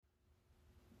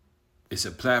It's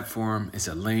a platform, it's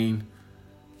a lane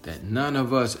that none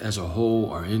of us as a whole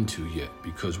are into yet,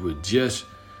 because we're just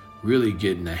really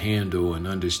getting a handle and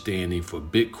understanding for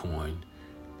Bitcoin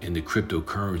in the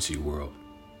cryptocurrency world.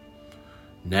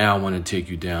 Now I want to take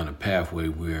you down a pathway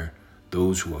where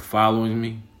those who are following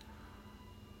me,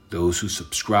 those who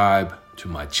subscribe to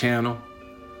my channel,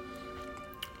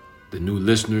 the new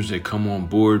listeners that come on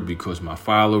board because my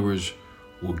followers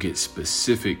will get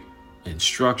specific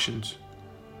instructions,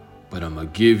 but I'm going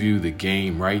to give you the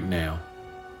game right now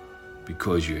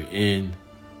because you're in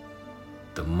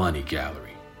the money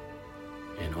gallery.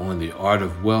 And on the Art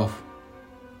of Wealth,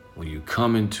 when you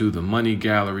come into the money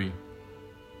gallery,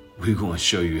 we're going to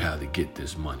show you how to get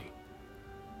this money.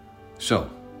 So,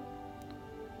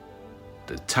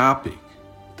 the topic,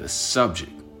 the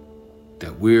subject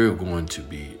that we're going to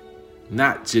be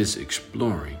not just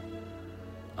exploring,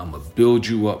 I'm going to build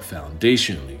you up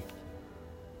foundationally,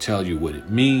 tell you what it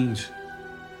means,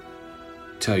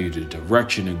 tell you the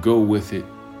direction to go with it,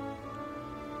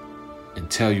 and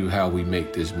tell you how we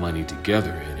make this money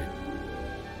together in it,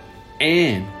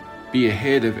 and be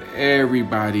ahead of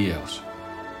everybody else.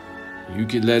 You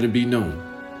can let it be known,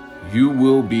 you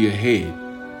will be ahead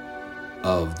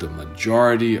of the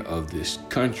majority of this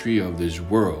country, of this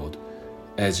world,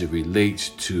 as it relates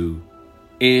to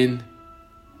NFTs.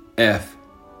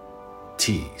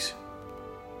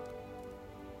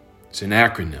 It's an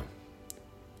acronym.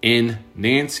 N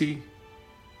Nancy,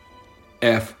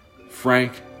 F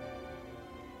Frank,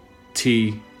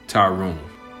 T Tyrone.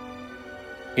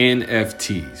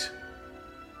 NFTs,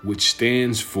 which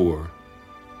stands for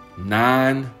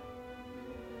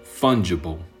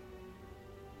non-fungible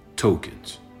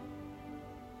tokens.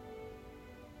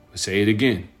 I'll say it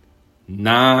again.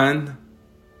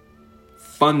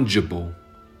 Non-fungible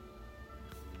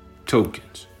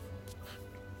tokens.